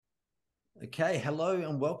Okay, hello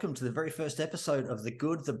and welcome to the very first episode of The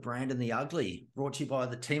Good, the Brand and the Ugly, brought to you by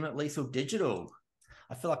the team at Lethal Digital.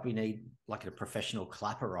 I feel like we need like a professional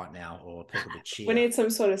clapper right now or people to We cheer. need some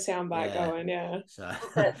sort of soundbite Yeah. going, yeah. So,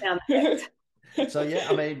 That sound effect. so yeah,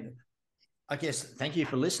 I mean, I guess thank you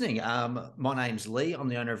for listening. My name's Lee. I'm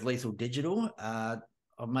the owner of Lethal Digital.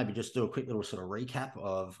 I'll maybe just do a quick little sort of recap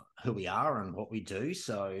of who we are and what we do.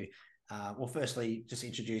 So, well, firstly, just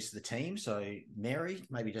introduce the team. So, Mary,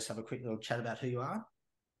 maybe just have a quick little chat about who you are.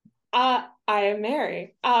 I am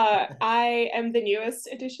Mary. I am the newest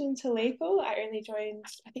addition to Lethal. I only joined,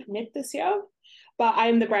 I think, mid this year, but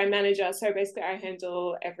I'm the brand manager. So basically, I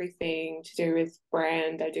handle everything to do with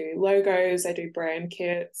brand. I do logos, I do brand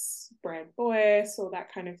kits, brand voice, all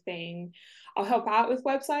that kind of thing. I'll help out with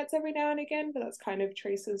websites every now and again, but that's kind of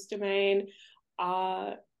Teresa's domain.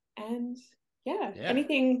 And yeah, Yeah.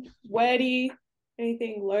 anything wordy,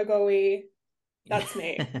 anything logo-y, that's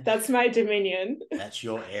me. That's my dominion. That's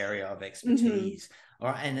your area of expertise. All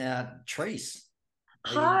right. And Treese.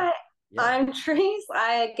 Hi, Yeah. I'm Trees.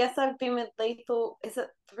 I guess I've been with Lethal, is it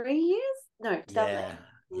 3 years? No, 2008.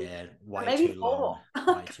 Yeah. Way Maybe too long.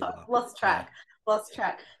 4. Way too long. Lost track. Lost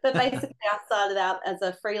track. But basically, I started out as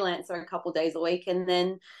a freelancer a couple of days a week and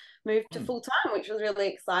then moved to full time, which was really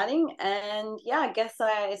exciting. And yeah, I guess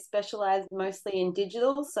I specialize mostly in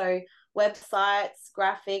digital, so websites,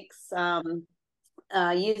 graphics,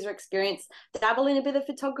 user experience, dabble in a bit of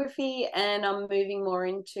photography, and I'm moving more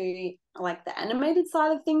into like the animated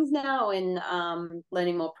side of things now and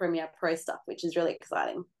learning more Premiere Pro stuff, which is really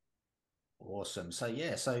exciting. Awesome. So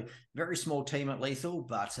yeah, so very small team at Lethal,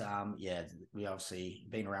 but yeah, we obviously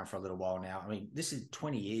been around for a little while now. I mean, this is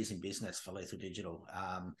 20 years in business for Lethal Digital.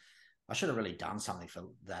 I should have really done something for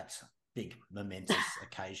that big momentous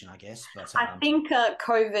occasion, I guess. But I think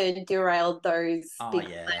COVID derailed those big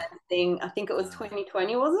plans thing. I think it was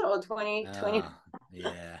 2020, was it, or 2020?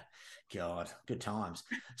 Yeah. God, good times.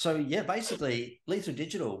 So yeah, basically Lethal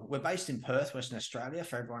Digital, we're based in Perth, Western Australia,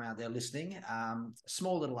 for everyone out there listening.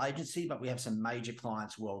 Small little agency, but we have some major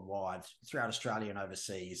clients worldwide throughout Australia and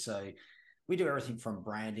overseas. So we do everything from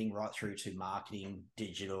branding right through to marketing,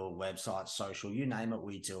 digital, websites, social, you name it,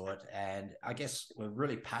 we do it. And I guess we're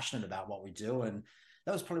really passionate about what we do. And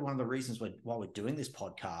that was probably one of the reasons why we're doing this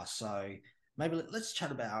podcast. So maybe let's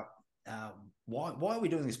chat about why are we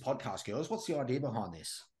doing this podcast, girls? What's the idea behind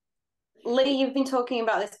this? Lee, you've been talking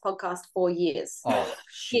about this podcast for years. Oh,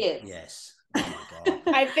 shit. Yes. Oh, my God.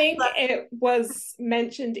 I think it was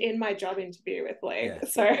mentioned in my job interview with Lee. Yeah.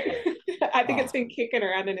 So yeah. I think it's been kicking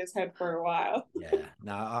around in his head for a while. Yeah.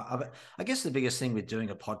 No, I guess the biggest thing with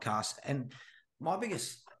doing a podcast, and my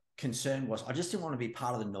biggest concern was I just didn't want to be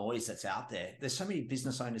part of the noise that's out there. There's so many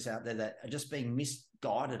business owners out there that are just being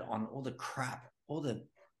misguided on all the crap, all the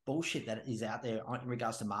bullshit that is out there in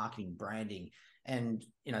regards to marketing, branding, and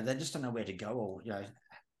they just don't know where to go, or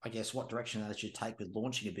I guess what direction they should take with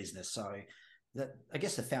launching a business. So that, I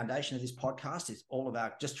guess, the foundation of this podcast is all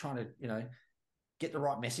about just trying to get the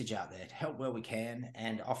right message out there, to help where we can,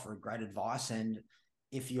 and offer great advice. And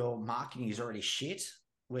if your marketing is already shit,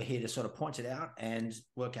 we're here to sort of point it out and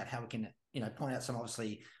work out how we can point out some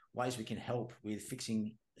obviously ways we can help with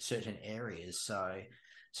fixing certain areas. So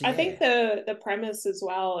yeah. I think the premise as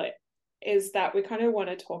well is that we kind of want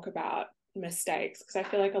to talk about mistakes, because I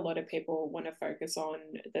feel like a lot of people want to focus on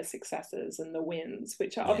the successes and the wins,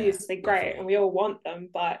 which are obviously great, definitely. And we all want them,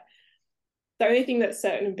 but the only thing that's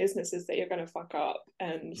certain in business is that you're going to fuck up,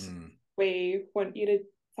 and we want you to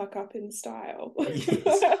fuck up in style.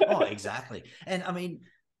 Yes. Oh, exactly. And I mean,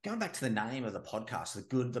 going back to the name of the podcast, The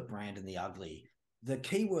Good, the Brand and the Ugly, the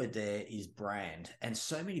key word there is brand. And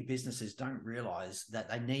so many businesses don't realize that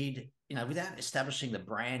they need, without establishing the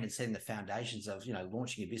brand and setting the foundations of,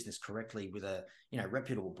 launching a business correctly with a,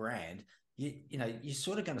 reputable brand, you're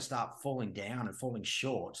sort of going to start falling down and falling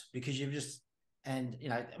short, because you've just, and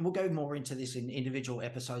we'll go more into this in individual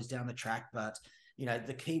episodes down the track, but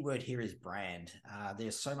the key word here is brand.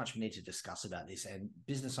 There's so much we need to discuss about this, and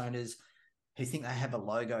business owners who think they have a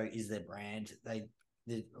logo is their brand,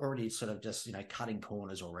 they're already sort of just cutting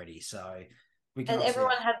corners already. So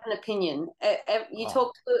everyone has an opinion. You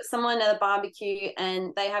talk to someone at a barbecue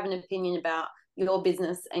and they have an opinion about your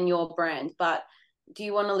business and your brand, but do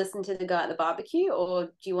you want to listen to the guy at the barbecue, or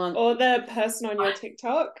do you want, or the person on your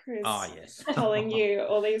TikTok who's yes, telling you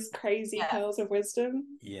all these crazy pearls of wisdom?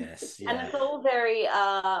 Yes, yeah. And it's all very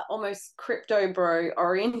almost crypto bro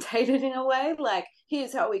orientated in a way. Like,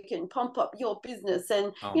 here's how we can pump up your business,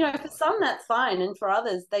 and for some that's fine, and for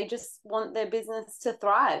others they just want their business to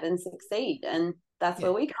thrive and succeed, and that's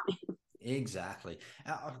where we come in. Exactly.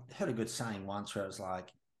 I heard a good saying once where it was like,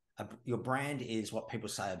 your brand is what people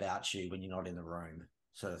say about you when you're not in the room,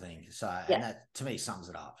 sort of thing. So, Yeah. and that to me sums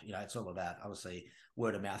it up. It's all about, obviously,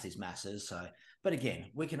 word of mouth is masses. So, but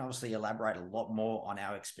again, we can obviously elaborate a lot more on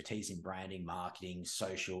our expertise in branding, marketing,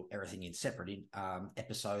 social, everything in separate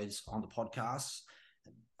episodes on the podcast.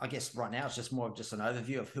 I guess right now it's just more of just an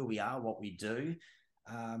overview of who we are, what we do.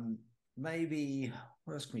 Maybe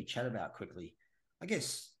what else can we chat about quickly? I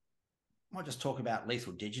guess I might just talk about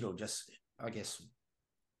Lethal Digital. Just, I guess,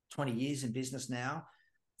 20 years in business now.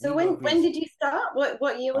 So when did you start?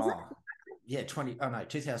 What year was it? Yeah,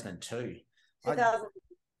 2002. 2000.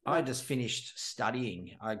 I just finished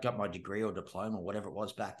studying. I got my degree or diploma or whatever it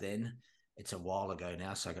was back then. It's a while ago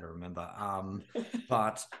now, so I got to remember.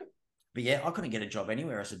 But yeah, I couldn't get a job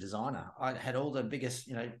anywhere as a designer. I had all the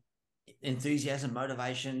biggest, enthusiasm,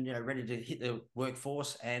 motivation, ready to hit the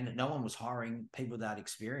workforce, and no one was hiring people with that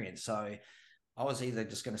experience. So I was either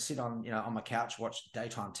just going to sit on my couch, watch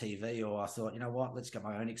daytime TV, or I thought, let's get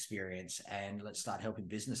my own experience and let's start helping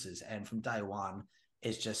businesses. And from day one,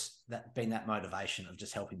 it's just been that motivation of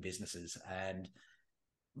just helping businesses. And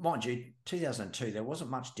mind you, 2002, there wasn't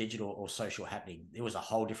much digital or social happening. It was a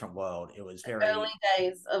whole different world. It was very early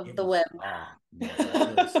days of the web. Oh, yeah,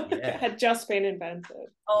 It had just been invented.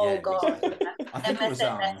 Oh, yeah, God.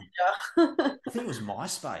 exactly. I think it was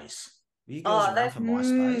MySpace. Were you guys around for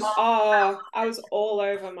MySpace? I was all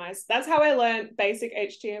over MySpace. That's how I learned basic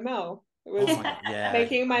HTML. It was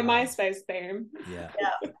making my MySpace theme. Yeah,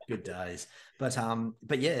 good days. But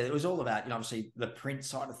yeah, it was all about obviously the print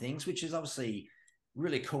side of things, which is obviously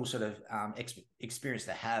really cool sort of experience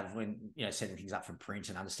to have when setting things up for print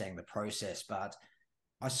and understanding the process. But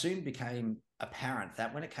I soon became apparent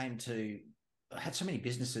that when it came to, I had so many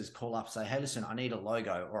businesses call up, say, hey, listen, I need a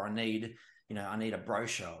logo, or I need a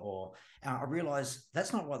brochure, or I realized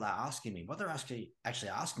that's not what they're asking me. What they're actually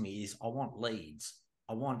asking me is, I want leads.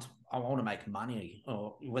 I want to make money,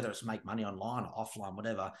 or whether it's make money online or offline,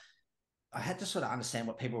 whatever. I had to sort of understand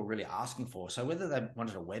what people were really asking for. So whether they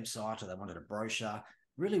wanted a website or they wanted a brochure,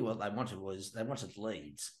 really what they wanted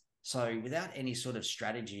leads. So without any sort of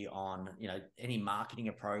strategy on, any marketing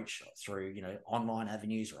approach through, online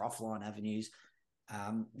avenues or offline avenues,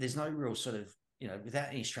 there's no real sort of, without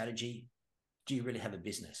any strategy, do you really have a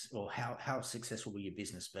business, or how successful will your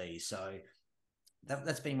business be? So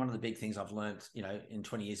that's been one of the big things I've learned, in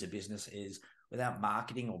 20 years of business, is without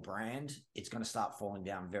marketing or brand, it's going to start falling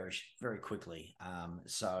down very, very quickly.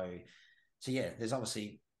 So yeah, there's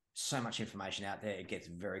obviously so much information out there. It gets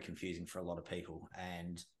very confusing for a lot of people.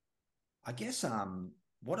 And I guess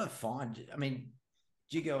what I find, I mean,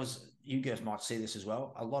 you girls might see this as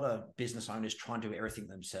well. A lot of business owners try and do everything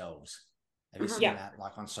themselves. Have you seen that,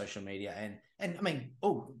 like on social media? And I mean,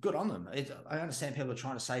 good on them. I understand people are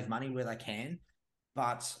trying to save money where they can,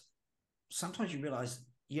 but sometimes you realize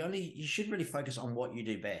you should really focus on what you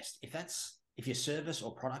do best. If you're service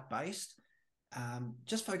or product based,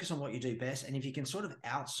 just focus on what you do best. And if you can sort of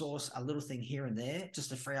outsource a little thing here and there just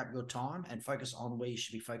to free up your time and focus on where you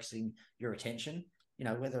should be focusing your attention,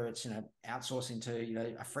 whether it's, outsourcing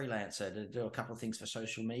to, a freelancer to do a couple of things for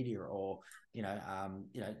social media, or,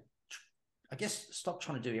 I guess stop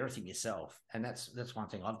trying to do everything yourself. And that's one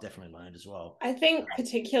thing I've definitely learned as well. I think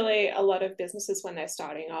particularly a lot of businesses, when they're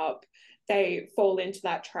starting up, they fall into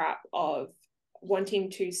that trap of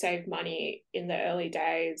wanting to save money in the early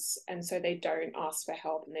days. And so they don't ask for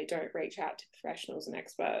help and they don't reach out to professionals and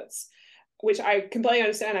experts, which I completely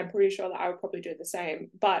understand. I'm pretty sure that I would probably do the same.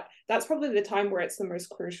 But that's probably the time where it's the most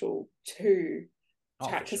crucial to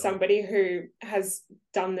chat to somebody who has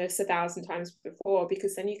done this 1,000 times before,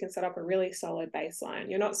 because then you can set up a really solid baseline.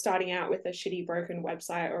 You're not starting out with a shitty broken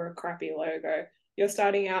website or a crappy logo. You're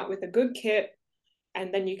starting out with a good kit,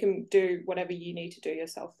 and then you can do whatever you need to do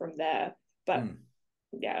yourself from there. But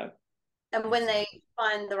yeah. And when they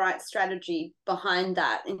find the right strategy behind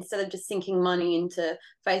that, instead of just sinking money into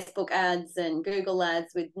Facebook ads and Google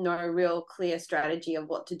ads with no real clear strategy of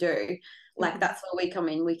what to do, like that's where we come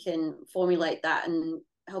in. We can formulate that and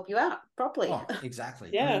help you out properly. Oh,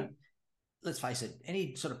 exactly. Yeah. I mean, let's face it,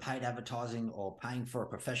 any sort of paid advertising or paying for a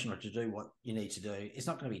professional to do what you need to do, it's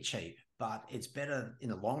not going to be cheap, but it's better in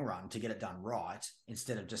the long run to get it done right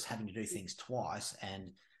instead of just having to do things twice.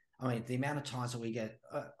 And I mean, the amount of times that we get,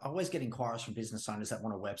 I always get inquiries from business owners that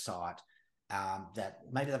want a website that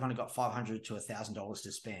maybe they've only got $500 to $1,000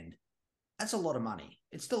 to spend. That's a lot of money.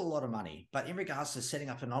 It's still a lot of money. But in regards to setting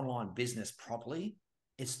up an online business properly,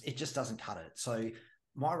 it just doesn't cut it. So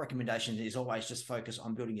my recommendation is always just focus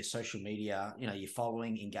on building your social media, your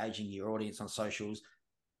following, engaging your audience on socials.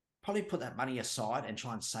 Probably put that money aside and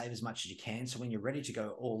try and save as much as you can. So when you're ready to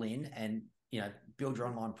go all in and, build your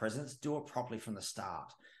online presence, do it properly from the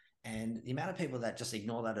start. And the amount of people that just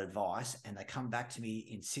ignore that advice and they come back to me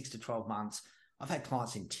in 6 to 12 months, I've had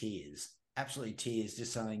clients in tears, absolutely tears,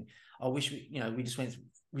 just saying, I wish we just went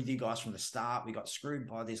with you guys from the start. We got screwed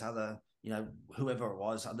by this other, whoever it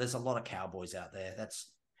was. There's a lot of cowboys out there.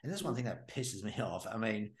 And that's one thing that pisses me off. I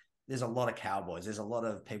mean, there's a lot of cowboys. There's a lot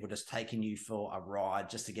of people just taking you for a ride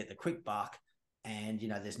just to get the quick buck. And,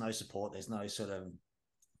 there's no support. There's no sort of,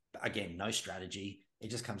 again, no strategy. It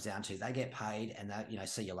just comes down to they get paid and that,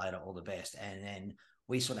 see you later, all the best. And then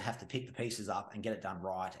we sort of have to pick the pieces up and get it done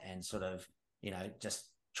right and sort of, just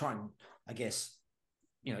try and, I guess,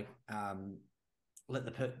 let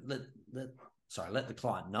the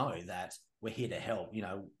client know that we're here to help.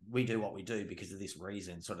 We do what we do because of this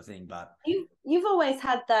reason, sort of thing. But you've always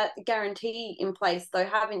had that guarantee in place, though,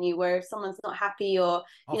 haven't you? Where if someone's not happy, or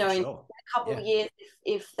in sure. a couple of years,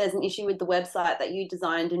 if there's an issue with the website that you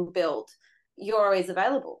designed and built, you're always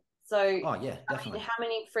available. So, yeah, definitely. How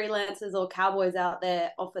many freelancers or cowboys out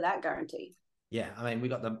there offer that guarantee? Yeah, I mean, we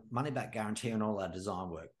got the money back guarantee on all our design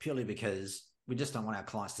work purely because we just don't want our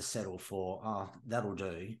clients to settle for, that'll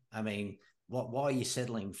do. I mean, why are you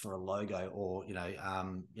settling for a logo or,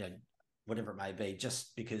 whatever it may be,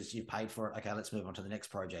 just because you've paid for it? Okay, let's move on to the next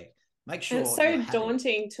project. Make sure. It's so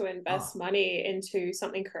daunting to invest money into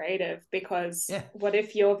something creative because what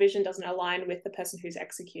if your vision doesn't align with the person who's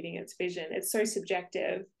executing its vision? It's so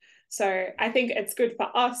subjective. So I think it's good for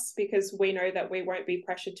us because we know that we won't be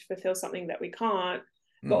pressured to fulfill something that we can't,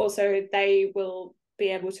 but also they will be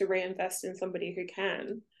able to reinvest in somebody who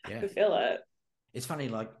can fulfill it. It's funny,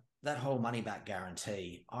 like that whole money back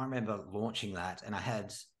guarantee, I remember launching that and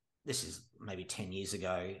this is maybe 10 years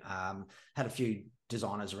ago, had a few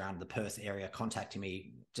designers around the Perth area contacting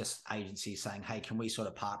me, just agencies saying, hey, can we sort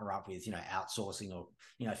of partner up with, outsourcing or,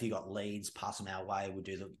 if you got leads, pass them our way, we'll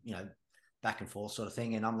do the, back and forth sort of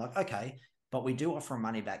thing. And I'm like, okay, but we do offer a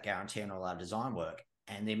money back guarantee on all our design work.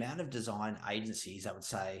 And the amount of design agencies that would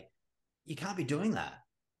say, you can't be doing that,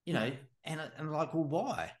 and I'm like, well,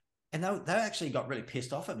 why? And they actually got really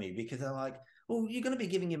pissed off at me because they're like, well, you're going to be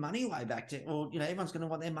giving your money away back to, or, everyone's going to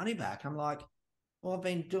want their money back. I'm like, well, I've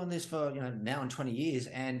been doing this for, now in 20 years,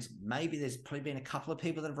 and maybe there's probably been a couple of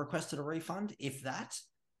people that have requested a refund, if that.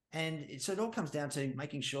 And so it all comes down to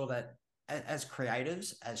making sure that as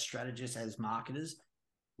creatives, as strategists, as marketers,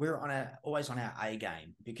 we're always on our A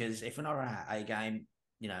game, because if we're not on our A game,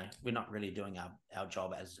 we're not really doing our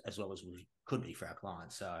job as well as we could be for our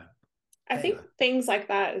clients. So I think things like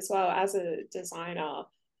that as well, as a designer,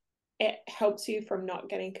 it helps you from not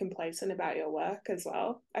getting complacent about your work as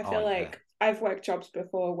well. I feel like I've worked jobs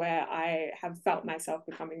before where I have felt myself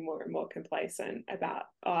becoming more and more complacent about,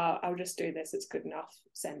 I'll just do this, it's good enough,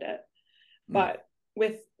 send it. But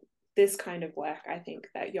with this kind of work, I think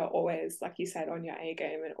that you're always, like you said, on your A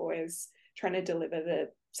game and always trying to deliver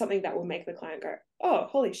something that will make the client go, oh,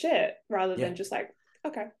 holy shit, rather than just like,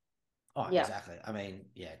 okay. Exactly. I mean,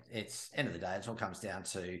 it's end of the day, it all comes down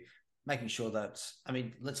to making sure that, I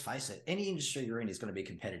mean, let's face it, any industry you're in is going to be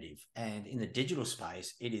competitive. And in the digital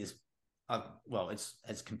space, it is, it's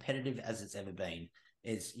as competitive as it's ever been.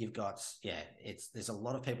 You've got, there's a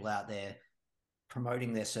lot of people out there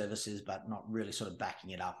promoting their services, but not really sort of backing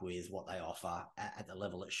it up with what they offer at the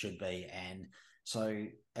level it should be. And so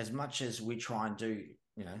as much as we try and do,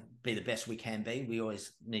 be the best we can be, we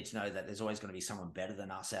always need to know that there's always going to be someone better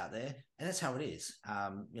than us out there. And that's how it is,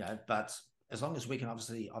 but as long as we can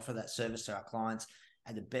obviously offer that service to our clients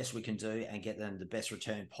and the best we can do and get them the best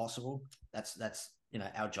return possible, that's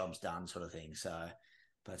our job's done, sort of thing. So,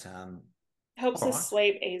 but helps us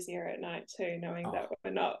sleep easier at night too, knowing that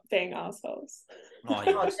we're not being assholes.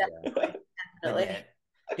 Definitely.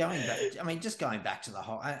 Going back to the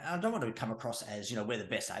whole, I don't want to come across as, we're the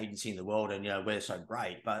best agency in the world and, we're so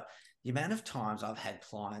great, but the amount of times I've had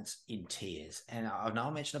clients in tears, and I know I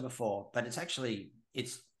mentioned it before, but it's actually,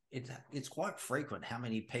 it's quite frequent how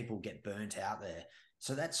many people get burnt out there.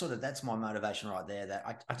 So that's my motivation right there,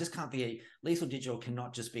 that I just can't be Lethal Digital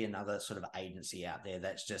cannot just be another sort of agency out there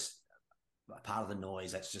that's just part of the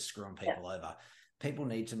noise, that's just screwing people over. People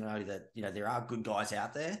need to know that, there are good guys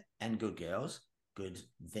out there and good girls, good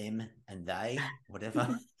them and they,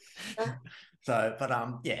 whatever. So,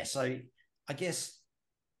 but so I guess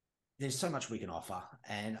there's so much we can offer.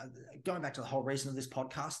 And going back to the whole reason of this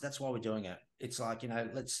podcast, that's why we're doing it. It's like,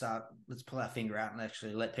 let's pull our finger out and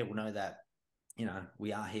actually let people know that,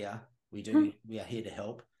 we are here. We are here to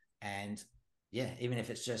help. And even if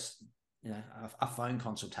it's just, a phone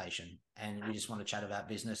consultation and we just want to chat about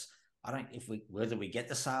business, whether we get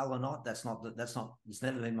the sale or not, it's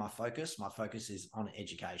never been my focus. My focus is on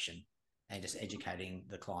education and just educating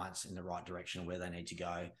the clients in the right direction where they need to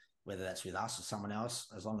go. whether that's with us or someone else.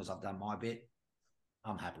 As long as I've done my bit,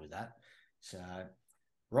 I'm happy with that. So,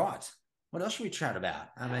 right. What else should we chat about?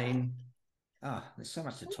 I mean, there's so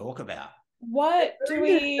much to talk about. What do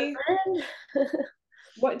we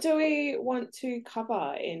want to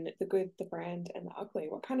cover in The Good, the Brand, and the Ugly?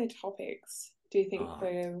 What kind of topics do you think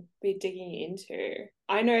we'll be digging into?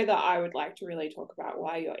 I know that I would like to really talk about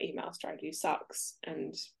why your email strategy sucks,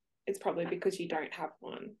 and it's probably because you don't have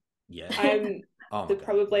one. Yeah. I'm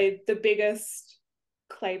probably the biggest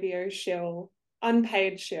Klaviyo shill,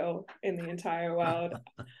 unpaid shill in the entire world.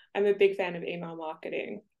 I'm a big fan of email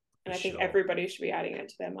marketing, and I think everybody should be adding it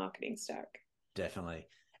to their marketing stack. Definitely.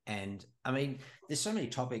 And I mean, there's so many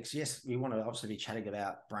topics. Yes, we want to obviously be chatting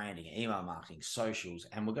about branding, email marketing, socials,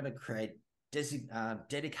 and we're going to create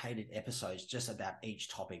dedicated episodes just about each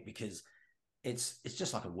topic, because it's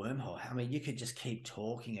just like a wormhole. I mean, you could just keep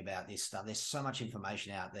talking about this stuff. There's so much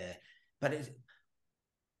information out there, but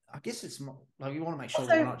I guess it's like you want to make sure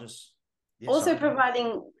we're not just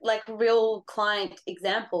providing like real client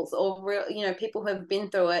examples, or real, people who have been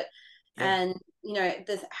through it, and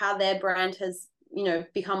how their brand has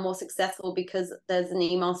become more successful because there's an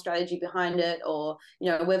email strategy behind it, or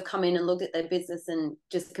we've come in and looked at their business and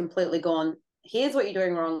just completely gone, here's what you're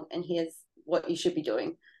doing wrong and here's what you should be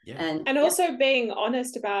doing. And also being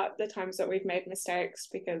honest about the times that we've made mistakes,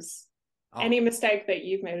 because any mistake that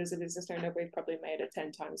you've made as a business owner, we've probably made it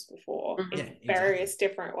 10 times before in various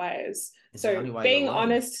different ways. So being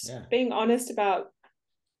honest about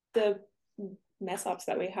the mess ups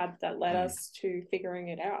that we had that led us to figuring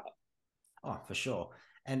it out. Oh, for sure.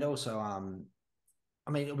 And also, I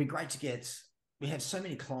mean, it'll be great to we have so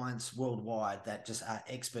many clients worldwide that just are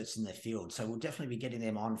experts in their field. So we'll definitely be getting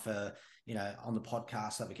them on for, on the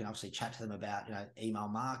podcast, that we can obviously chat to them about, email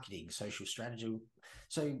marketing, social strategy.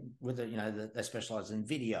 So whether, they specialize in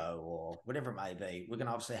video or whatever it may be, we're going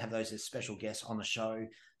to obviously have those as special guests on the show,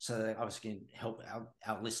 so they obviously can help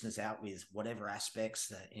our listeners out with whatever aspects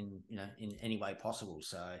that in any way possible.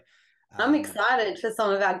 So I'm excited for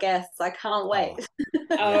some of our guests. I can't wait.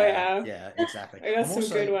 Yeah, exactly. We got some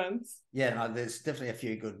good ones. Yeah, no, there's definitely a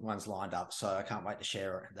few good ones lined up. So I can't wait to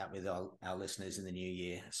share that with our listeners in the new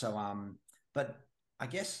year. So, but I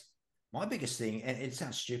guess my biggest thing, and it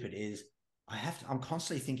sounds stupid, is I'm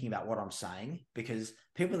constantly thinking about what I'm saying, because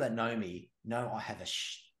people that know me know I have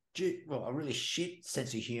a really shit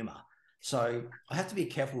sense of humor. So I have to be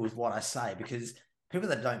careful with what I say, because people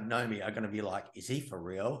that don't know me are going to be like, is he for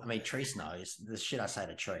real? I mean, Treese knows the shit I say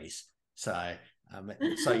to Treese. So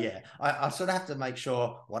yeah, I sort of have to make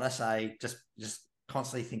sure what I say, just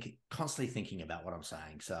constantly thinking about what I'm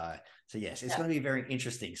saying. So yes, it's going to be very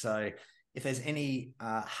interesting. So if there's any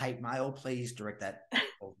hate mail, please direct that,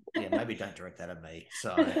 or maybe don't direct that at me.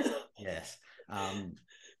 So yes.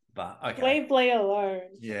 But okay. Leave Lee alone.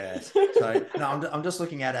 Yes. So no, I'm just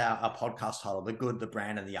looking at our podcast title, The Good, the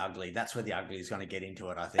Brand, and the Ugly. That's where the ugly is going to get into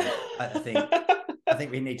it, I think. I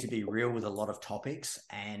think we need to be real with a lot of topics,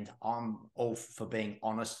 and I'm all for being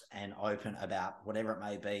honest and open about whatever it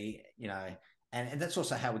may be, and that's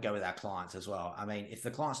also how we go with our clients as well. I mean, if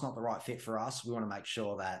the client's not the right fit for us, we want to make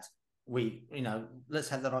sure that we, let's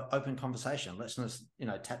have that open conversation. Let's just,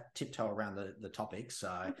 tiptoe around the topics.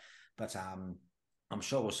 So, but I'm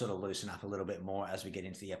sure we'll sort of loosen up a little bit more as we get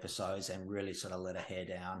into the episodes and really sort of let our hair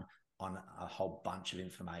down on a whole bunch of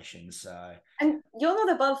information. So, and you're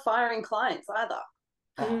not above firing clients either.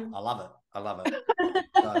 Oh, I love it.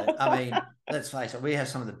 So, I mean, let's face it, we have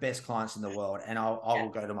some of the best clients in the world, and I will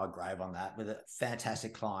go to my grave on that, with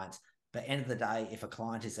fantastic clients. But end of the day, if a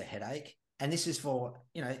client is a headache, and this is for,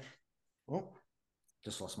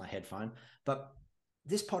 just lost my headphone, but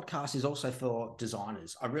this podcast is also for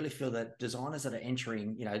designers. I really feel that designers that are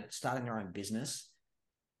entering, starting their own business,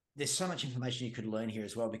 there's so much information you could learn here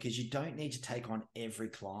as well, because you don't need to take on every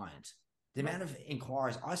client. The amount of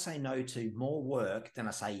inquiries, I say no to more work than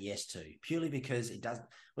I say yes to, purely because it doesn't,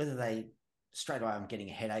 whether they straight away I'm getting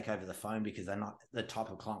a headache over the phone because they're not the type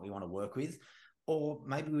of client we want to work with, or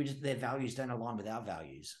maybe their values don't align with our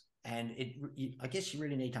values. And I guess you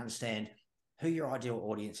really need to understand who your ideal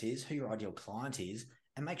audience is, who your ideal client is,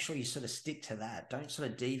 and make sure you sort of stick to that. Don't sort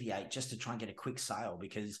of deviate just to try and get a quick sale,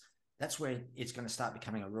 because that's where it's going to start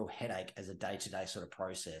becoming a real headache as a day-to-day sort of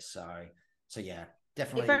process. So yeah.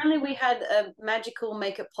 Definitely. If only we had a magical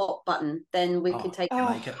make it pop button, then we could take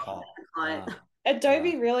make it pop.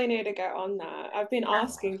 Adobe really need to get on that. I've been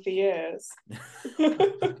asking for years.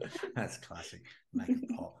 That's classic. Make it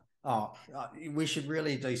pop. We should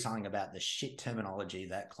really do something about the shit terminology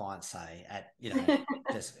that clients say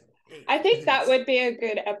just. I think that would be a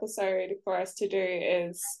good episode for us to do,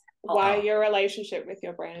 is why Oh. your relationship with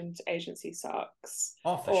your brand agency sucks,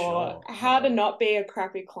 Oh, for or sure. how to Yeah. not be a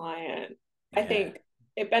crappy client. I think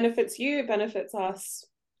it benefits you, it benefits us.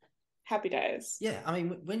 Happy days. Yeah, I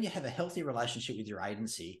mean, when you have a healthy relationship with your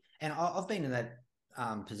agency, and I've been in that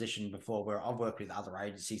position before where I've worked with other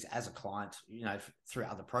agencies as a client, you know, through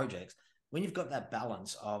other projects. When you've got that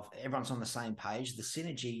balance of everyone's on the same page, the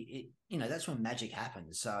synergy, you know, that's when magic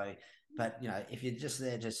happens. So, but, you know, if you're just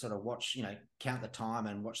there to sort of watch, you know, count the time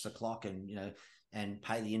and watch the clock and, you know, and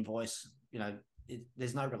pay the invoice, you know,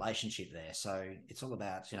 there's no relationship there. So it's all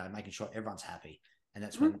about, you know, making sure everyone's happy. And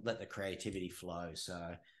that's when let the creativity flow.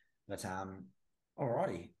 So, but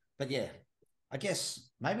alrighty. But yeah, I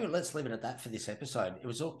guess maybe let's leave it at that for this episode. It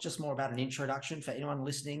was all just more about an introduction for anyone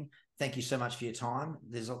listening. Thank you so much for your time.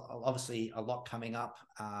 There's obviously a lot coming up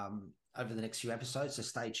over the next few episodes, so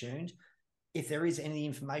stay tuned. If there is any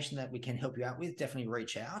information that we can help you out with, definitely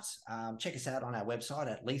reach out. Check us out on our website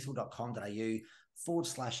at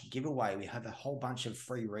lethal.com.au/giveaway. We have a whole bunch of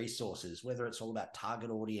free resources, whether it's all about target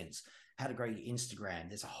audience, how to grow your Instagram.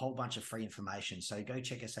 There's a whole bunch of free information. So go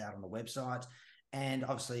check us out on the website. And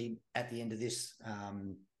obviously at the end of this,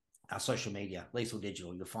 our social media, Lethal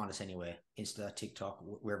Digital, you'll find us anywhere, Insta, TikTok,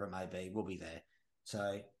 wherever it may be, we'll be there.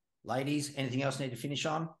 So ladies, anything else need to finish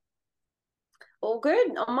on? All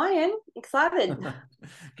good on my end. Excited.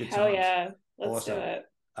 Good Hell times. yeah. Let's Awesome. do it.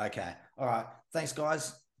 Okay. All right. Thanks,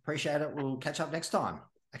 guys. Appreciate it. We'll catch up next time.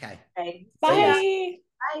 Okay. Okay. Bye.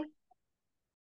 Bye.